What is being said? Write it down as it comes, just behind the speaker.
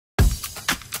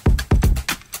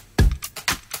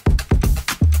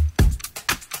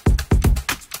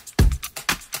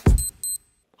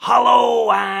Hello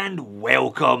and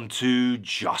welcome to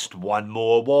Just One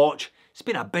More Watch. It's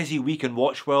been a busy week in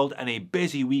Watch World and a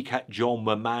busy week at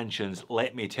Joma Mansions,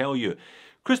 let me tell you.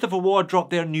 Christopher Ward dropped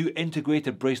their new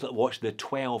integrated bracelet watch, the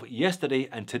 12, yesterday,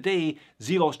 and today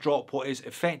Zelos dropped what is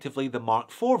effectively the Mark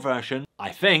IV version, I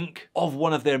think, of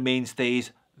one of their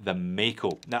mainstays, the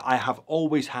Mako. Now, I have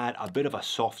always had a bit of a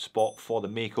soft spot for the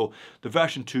Mako. The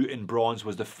version 2 in bronze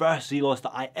was the first Zelos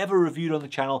that I ever reviewed on the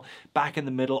channel back in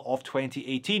the middle of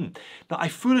 2018. Now, I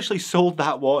foolishly sold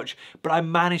that watch, but I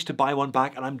managed to buy one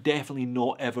back and I'm definitely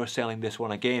not ever selling this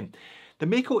one again. The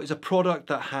Mako is a product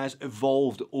that has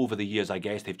evolved over the years, I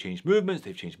guess. They've changed movements,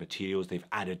 they've changed materials, they've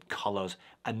added colours,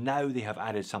 and now they have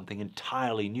added something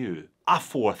entirely new, a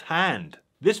fourth hand.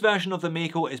 This version of the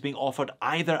Mako is being offered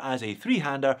either as a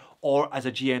three-hander or as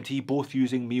a GMT, both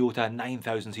using Miyota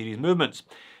 9000 series movements.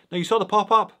 Now, you saw the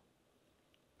pop-up?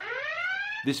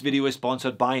 This video is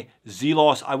sponsored by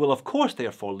Zelos. I will of course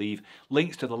therefore leave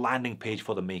links to the landing page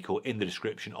for the Mako in the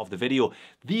description of the video.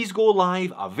 These go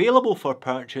live, available for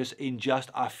purchase in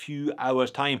just a few hours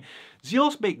time.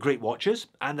 Zelos make great watches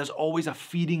and there's always a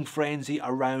feeding frenzy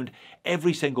around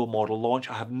every single model launch.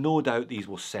 I have no doubt these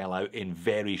will sell out in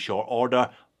very short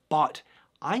order, but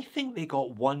I think they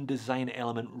got one design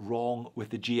element wrong with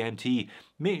the GMT.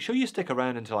 Make sure you stick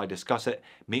around until I discuss it.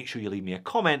 Make sure you leave me a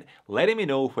comment letting me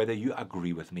know whether you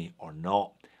agree with me or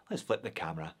not. Let's flip the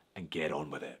camera and get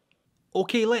on with it.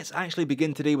 Okay, let's actually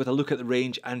begin today with a look at the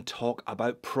range and talk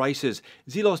about prices.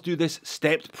 Zelos do this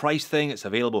stepped price thing. It's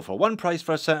available for one price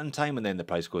for a certain time and then the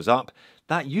price goes up.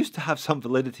 That used to have some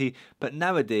validity, but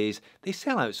nowadays they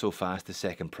sell out so fast the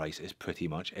second price is pretty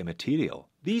much immaterial.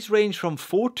 These range from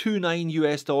 $429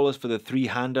 US for the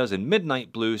three-handers in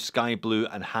midnight blue, sky blue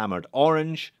and hammered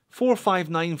orange,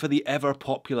 $459 for the ever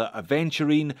popular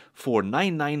Aventurine,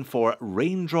 $499 for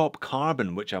Raindrop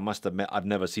Carbon, which I must admit I've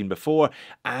never seen before,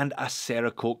 and a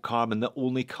Cerakote Carbon that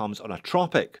only comes on a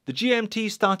Tropic. The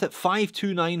GMT start at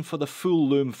 $529 for the full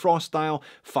loom frost style,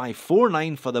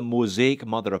 $549 for the Mosaic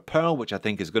Mother of Pearl, which I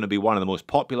think is going to be one of the most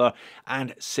popular,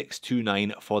 and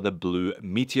 $629 for the Blue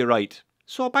Meteorite.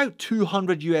 So about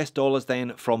 $200 US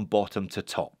then from bottom to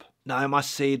top. Now, I must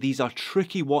say, these are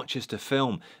tricky watches to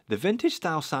film. The vintage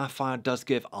style sapphire does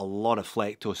give a lot of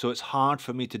flecto, so it's hard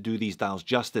for me to do these dials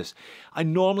justice. I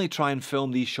normally try and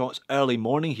film these shots early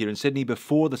morning here in Sydney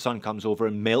before the sun comes over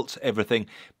and melts everything,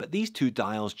 but these two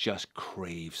dials just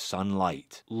crave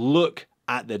sunlight. Look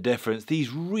at the difference. These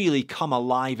really come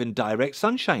alive in direct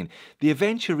sunshine. The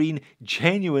Aventurine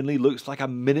genuinely looks like a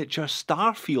miniature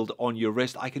star field on your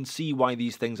wrist. I can see why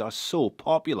these things are so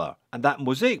popular. And that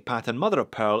mosaic pattern mother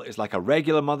of pearl is like a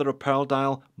regular mother of pearl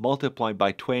dial multiplied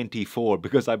by 24,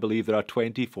 because I believe there are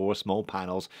 24 small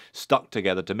panels stuck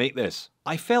together to make this.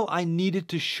 I felt I needed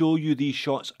to show you these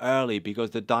shots early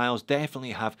because the dials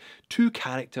definitely have two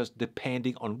characters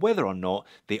depending on whether or not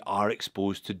they are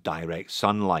exposed to direct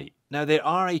sunlight. Now, there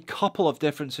are a couple of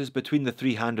differences between the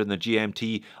three-hander and the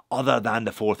GMT, other than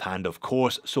the fourth hand of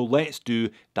course, so let's do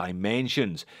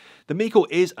dimensions. The Mako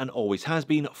is, and always has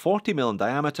been, 40mm in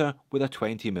diameter with a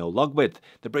 20mm lug width.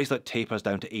 The bracelet tapers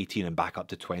down to 18 and back up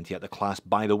to 20 at the clasp,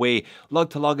 by the way. Lug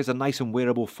to lug is a nice and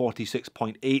wearable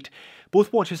 46.8.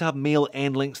 Both watches have male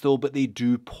end links though, but they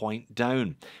do point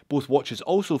down. Both watches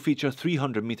also feature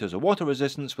 300 meters of water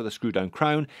resistance with a screw down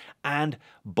crown and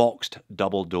boxed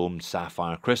double domed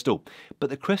sapphire crystal. But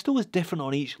the crystal is different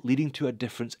on each, leading to a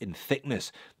difference in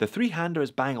thickness. The three-hander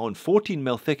is bang on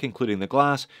 14mm thick including the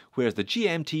glass, whereas the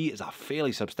GMT is a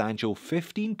fairly substantial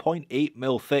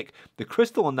 15.8mm thick. The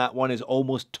crystal on that one is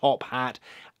almost top hat,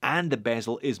 and the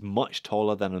bezel is much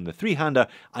taller than on the three-hander,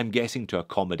 I'm guessing to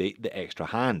accommodate the extra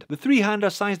hand. The three-hander,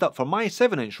 sized up for my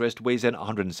 7-inch wrist, weighs in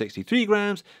 163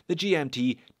 grams, the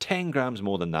GMT 10 grams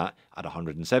more than that at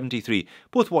 173.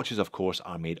 Both watches of course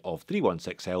are made of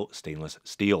 316L stainless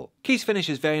steel. Case finish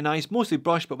is very nice, mostly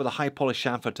brushed but with a high polish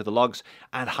chamfer to the lugs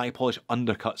and high polish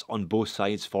undercuts on both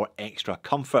sides for extra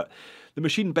comfort. The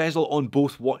machine bezel on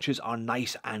both watches are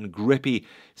nice and grippy.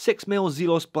 6mm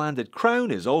Zelos blanded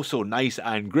crown is also nice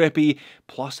and grippy,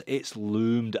 plus it's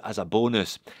loomed as a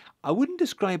bonus. I wouldn't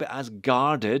describe it as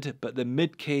guarded, but the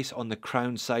mid case on the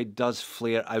crown side does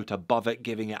flare out above it,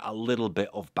 giving it a little bit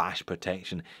of bash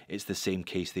protection. It's the same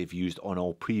case they've used on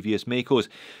all previous Makos.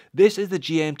 This is the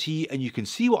GMT, and you can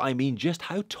see what I mean, just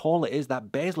how tall it is.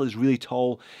 That bezel is really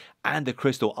tall, and the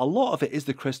crystal, a lot of it is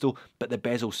the crystal, but the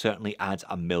bezel certainly adds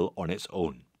a mil on its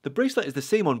own. The bracelet is the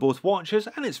same on both watches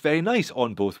and it's very nice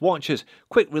on both watches.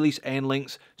 Quick release end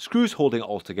links, screws holding it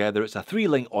all together. It's a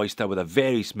 3-link oyster with a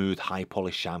very smooth high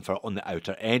polished chamfer on the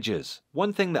outer edges.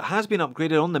 One thing that has been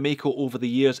upgraded on the Mako over the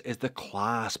years is the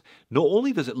clasp. Not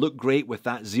only does it look great with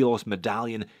that Zelos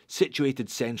medallion situated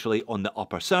centrally on the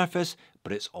upper surface,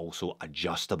 but it's also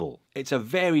adjustable. It's a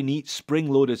very neat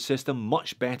spring-loaded system,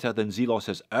 much better than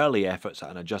Zelos's early efforts at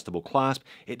an adjustable clasp.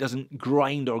 It doesn't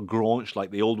grind or graunch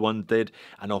like the old one did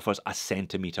and offers a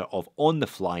centimetre of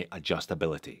on-the-fly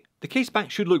adjustability. The case back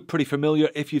should look pretty familiar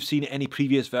if you've seen any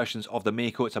previous versions of the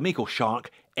Mako. It's a Mako shark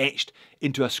etched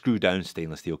into a screw-down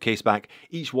stainless steel case back.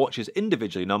 Each watch is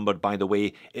individually numbered, by the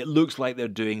way. It looks like they're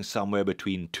doing somewhere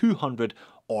between 200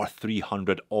 or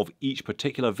 300 of each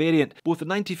particular variant. Both the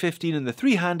 9015 in the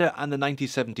 3-hander and the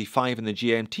 9075 in the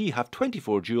GMT have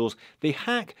 24 jewels. They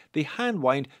hack, they hand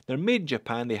wind, they're made in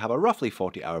Japan, they have a roughly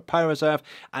 40-hour power reserve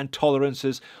and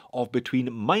tolerances of between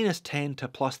 -10 to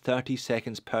 +30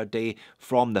 seconds per day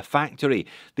from the factory.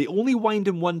 They only wind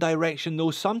in one direction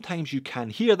though. Sometimes you can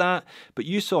hear that, but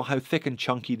you saw how thick and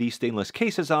chunky these stainless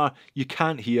cases are. You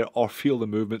can't hear or feel the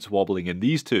movements wobbling in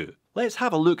these two. Let's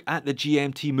have a look at the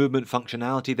GMT movement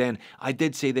functionality then. I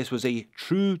did say this was a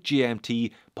true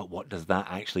GMT, but what does that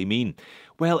actually mean?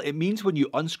 Well, it means when you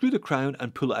unscrew the crown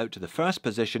and pull it out to the first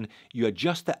position, you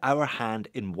adjust the hour hand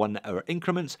in 1 hour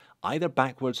increments, either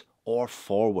backwards or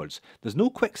forwards. There's no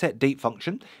quick set date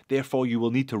function, therefore you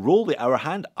will need to roll the hour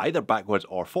hand either backwards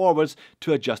or forwards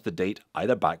to adjust the date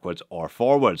either backwards or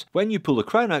forwards. When you pull the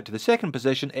crown out to the second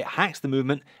position, it hacks the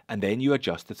movement and then you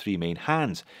adjust the 3 main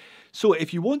hands. So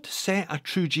if you want to set a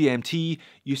true GMT,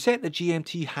 you set the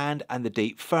GMT hand and the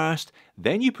date first,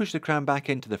 then you push the crown back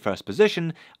into the first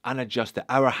position and adjust the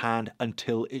hour hand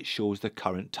until it shows the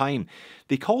current time.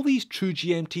 They call these true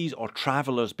GMTs or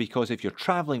travelers because if you're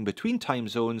traveling between time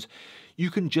zones, you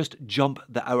can just jump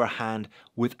the hour hand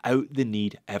without the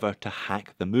need ever to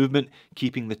hack the movement,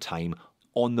 keeping the time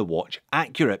on the watch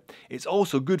accurate. It's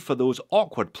also good for those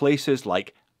awkward places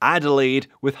like Adelaide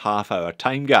with half-hour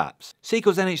time gaps.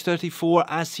 Seiko's NH34,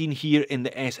 as seen here in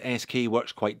the SSK,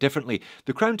 works quite differently.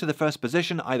 The crown to the first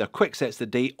position either quick sets the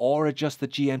date or adjusts the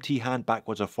GMT hand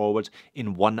backwards or forwards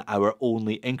in 1 hour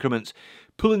only increments.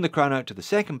 Pulling the crown out to the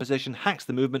second position hacks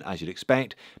the movement as you'd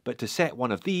expect, but to set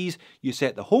one of these, you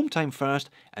set the home time first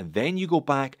and then you go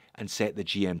back and set the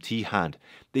GMT hand.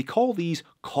 They call these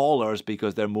callers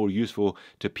because they're more useful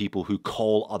to people who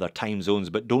call other time zones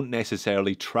but don't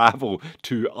necessarily travel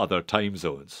to other time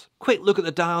zones. Quick look at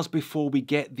the dials before we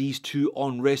get these two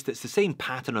on wrist. It's the same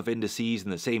pattern of indices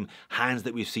and the same hands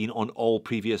that we've seen on all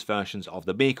previous versions of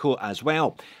the Mako as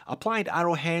well. Applied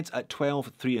arrowheads at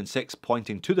 12, 3 and 6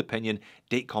 pointing to the pinion,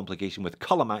 date complication with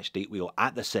colour match date wheel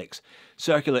at the 6.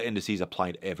 Circular indices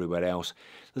applied everywhere else.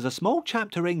 There's a small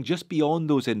chapter ring just beyond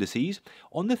those indices.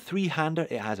 On the 3-hander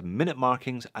it has minute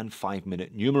markings and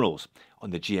 5-minute numerals. On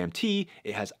the GMT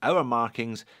it has hour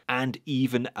markings and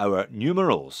even hour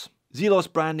numerals.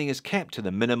 Zelos branding is kept to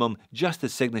the minimum, just the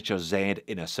signature Z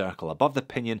in a circle above the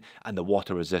pinion and the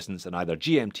water resistance in either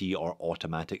GMT or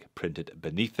automatic printed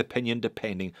beneath the pinion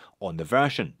depending on the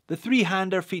version. The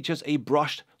 3-hander features a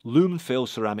brushed lume fill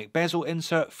ceramic bezel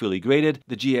insert, fully graded.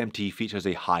 The GMT features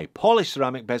a high polished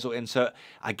ceramic bezel insert,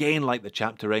 again like the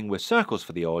chapter ring with circles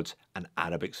for the odds and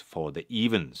Arabics for the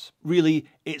evens. Really,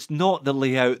 it's not the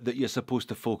layout that you're supposed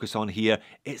to focus on here,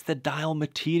 it's the dial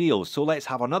materials. So let's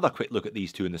have another quick look at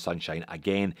these two in the sunshine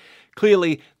again.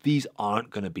 Clearly, these aren't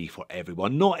going to be for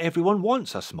everyone. Not everyone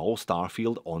wants a small star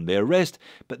field on their wrist,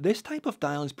 but this type of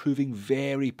dial is proving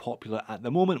very popular at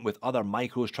the moment, with other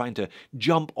micros trying to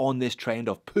jump on this trend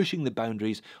of pushing the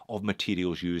boundaries of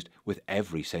materials used with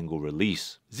every single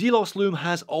release. Zelos lume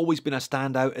has always been a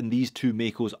standout and these two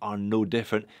Makos are no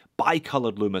different.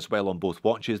 Bicoloured lume as well on both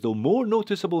watches, though more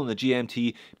noticeable in the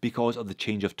GMT because of the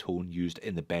change of tone used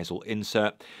in the bezel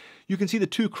insert. You can see the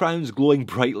two crowns glowing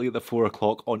brightly at the 4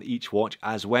 o'clock on each watch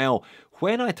as well.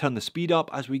 When I turn the speed up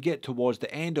as we get towards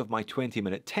the end of my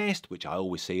 20-minute test, which I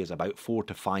always say is about 4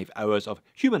 to 5 hours of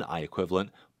human eye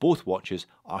equivalent, both watches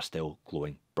are still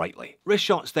glowing brightly. Wrist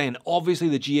shots then. Obviously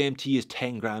the GMT is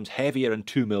 10 grams heavier and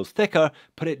 2 mils thicker,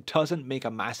 but it doesn't make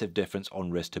a massive difference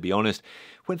on wrist, to be honest.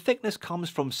 When thickness comes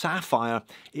from sapphire,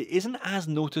 it isn't as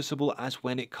noticeable as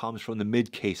when it comes from the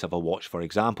mid case of a watch, for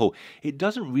example. It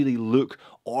doesn't really look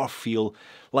or feel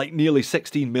like nearly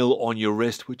 16 mil on your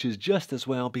wrist, which is just as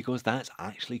well because that's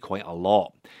actually quite a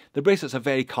lot. The bracelets are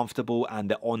very comfortable and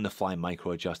the on-the-fly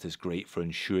micro adjust is great for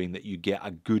ensuring that you get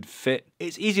a good fit.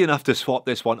 It's easy enough to swap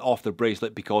this one off the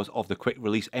bracelet because of the quick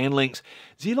release end links.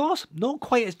 Zelos, not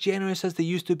quite as generous as they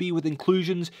used to be with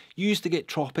inclusions. You used to get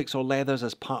tropics or leathers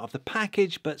as part of the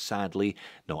package, but sadly,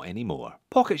 not anymore.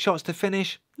 Pocket shots to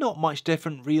finish, not much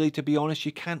different really, to be honest.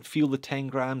 You can't feel the 10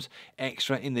 grams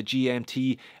extra in the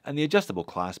GMT, and the adjustable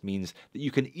clasp means that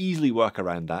you can easily work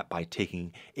around that by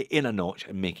taking it in a notch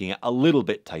and making it a little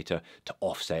bit tighter to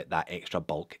offset that extra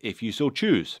bulk if you so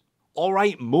choose.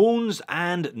 Alright, moans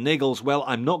and niggles. Well,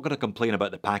 I'm not going to complain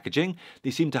about the packaging.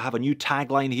 They seem to have a new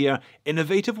tagline here,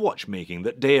 innovative watchmaking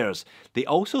that dares. They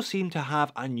also seem to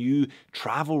have a new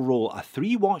travel roll, a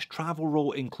 3-watch travel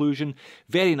roll inclusion.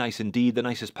 Very nice indeed, the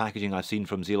nicest packaging I've seen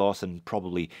from Zelos, and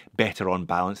probably better on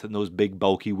balance than those big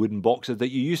bulky wooden boxes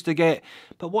that you used to get.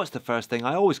 But what's the first thing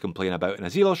I always complain about in a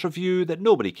Zelos review that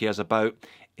nobody cares about?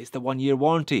 It's the 1-year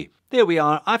warranty. There we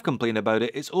are, I've complained about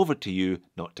it, it's over to you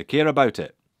not to care about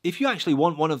it. If you actually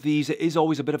want one of these, it is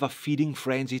always a bit of a feeding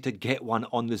frenzy to get one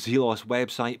on the Zelos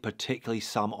website, particularly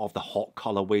some of the hot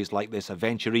colourways like this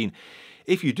Aventurine.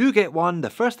 If you do get one, the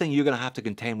first thing you're going to have to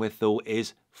contend with though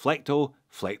is Flecto,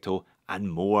 Flecto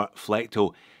and more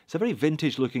Flecto. It's a very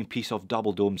vintage looking piece of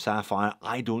double dome sapphire.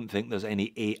 I don't think there's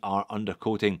any AR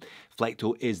undercoating.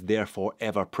 Flecto is therefore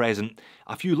ever present.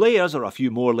 A few layers or a few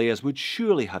more layers would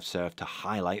surely have served to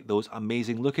highlight those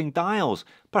amazing looking dials.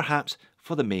 Perhaps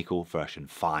for the Mako version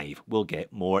 5 we'll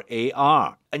get more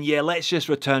AR. And yeah, let's just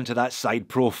return to that side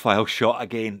profile shot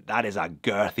again. That is a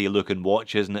girthy looking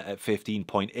watch, isn't it, at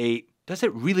 15.8? Does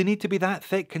it really need to be that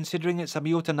thick considering it's a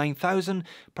Miyota 9000?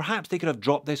 Perhaps they could have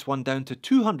dropped this one down to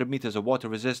 200 meters of water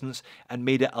resistance and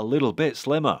made it a little bit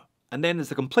slimmer. And then there's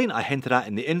the complaint I hinted at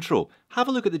in the intro. Have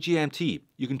a look at the GMT.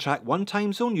 You can track one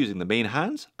time zone using the main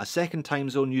hands, a second time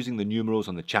zone using the numerals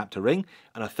on the chapter ring,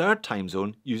 and a third time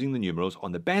zone using the numerals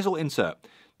on the bezel insert.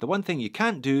 The one thing you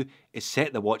can't do is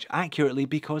set the watch accurately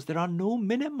because there are no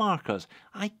minute markers.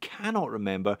 I cannot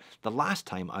remember the last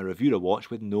time I reviewed a watch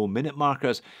with no minute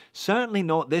markers. Certainly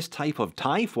not this type of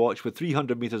TIFE watch with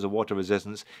 300 meters of water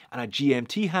resistance and a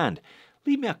GMT hand.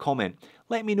 Leave me a comment.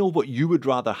 Let me know what you would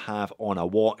rather have on a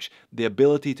watch, the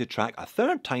ability to track a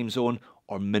third time zone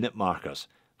or minute markers.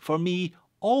 For me,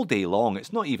 all day long,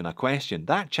 it's not even a question.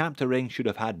 That chapter ring should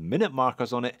have had minute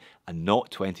markers on it and not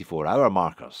 24-hour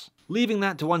markers. Leaving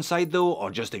that to one side though, or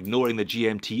just ignoring the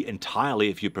GMT entirely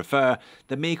if you prefer,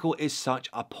 the Mako is such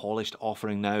a polished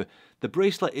offering now. The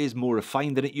bracelet is more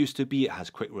refined than it used to be, it has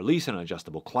quick release and an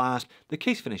adjustable clasp, the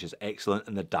case finish is excellent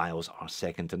and the dials are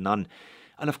second to none.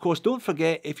 And of course, don't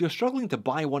forget, if you're struggling to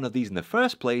buy one of these in the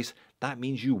first place, that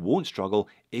means you won't struggle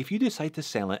if you decide to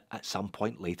sell it at some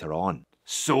point later on.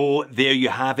 So there you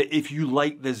have it. If you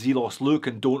like the Zelos look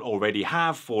and don't already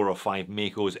have 4 or 5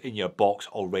 Makos in your box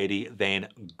already, then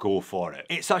go for it.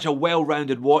 It's such a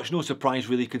well-rounded watch, no surprise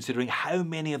really considering how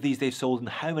many of these they've sold and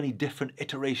how many different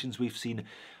iterations we've seen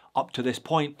up to this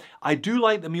point. I do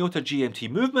like the Miyota GMT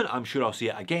movement, I'm sure I'll see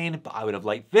it again, but I would have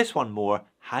liked this one more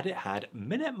had it had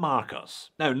minute markers.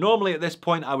 Now normally at this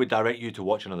point I would direct you to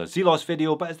watch another Zelos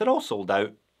video, but as they're all sold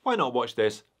out, why not watch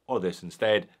this or this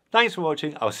instead? Thanks for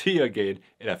watching, I'll see you again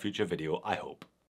in a future video, I hope.